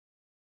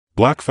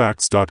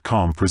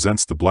BlackFacts.com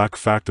presents the Black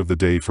Fact of the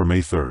Day for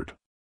May 3rd.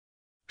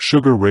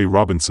 Sugar Ray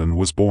Robinson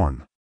was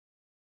born.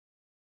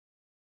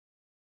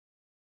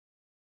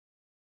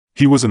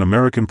 He was an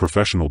American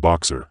professional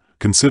boxer,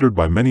 considered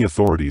by many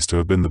authorities to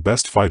have been the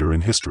best fighter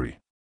in history.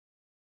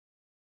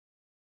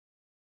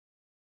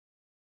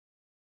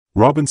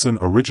 Robinson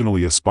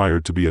originally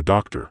aspired to be a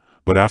doctor,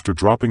 but after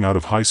dropping out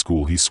of high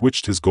school he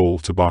switched his goal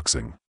to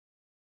boxing.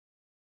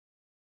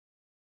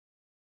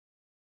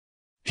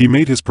 He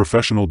made his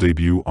professional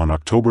debut on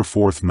October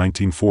 4,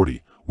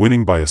 1940,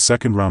 winning by a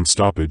second-round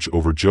stoppage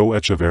over Joe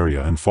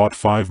Echeverria, and fought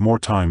 5 more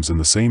times in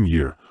the same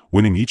year,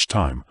 winning each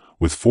time,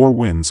 with 4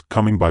 wins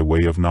coming by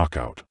way of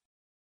knockout.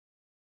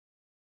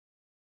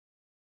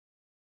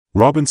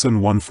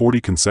 Robinson won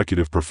 40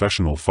 consecutive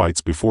professional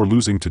fights before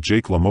losing to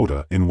Jake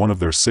LaMotta in one of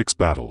their 6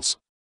 battles.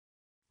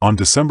 On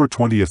December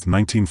 20,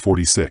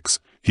 1946,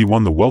 he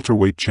won the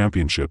welterweight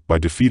championship by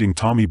defeating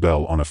Tommy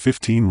Bell on a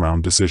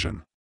 15-round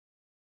decision.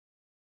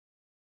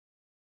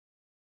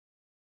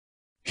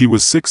 He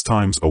was 6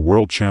 times a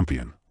world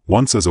champion,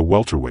 once as a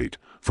welterweight,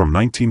 from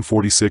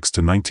 1946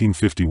 to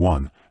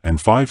 1951,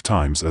 and 5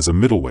 times as a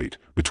middleweight,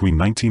 between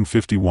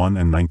 1951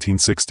 and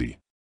 1960.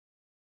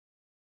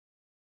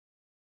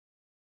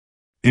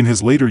 In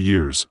his later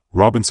years,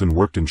 Robinson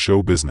worked in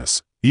show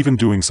business, even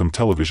doing some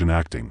television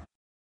acting.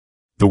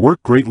 The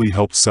work greatly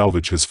helped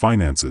salvage his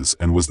finances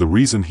and was the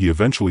reason he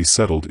eventually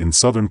settled in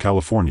Southern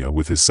California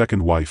with his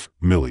second wife,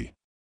 Millie.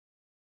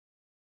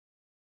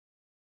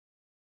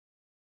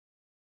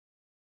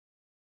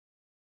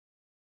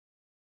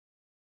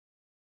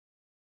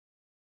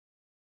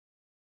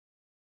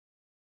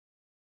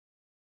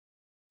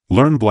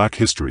 Learn Black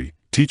history,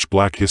 teach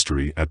Black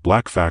history at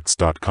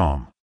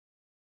BlackFacts.com.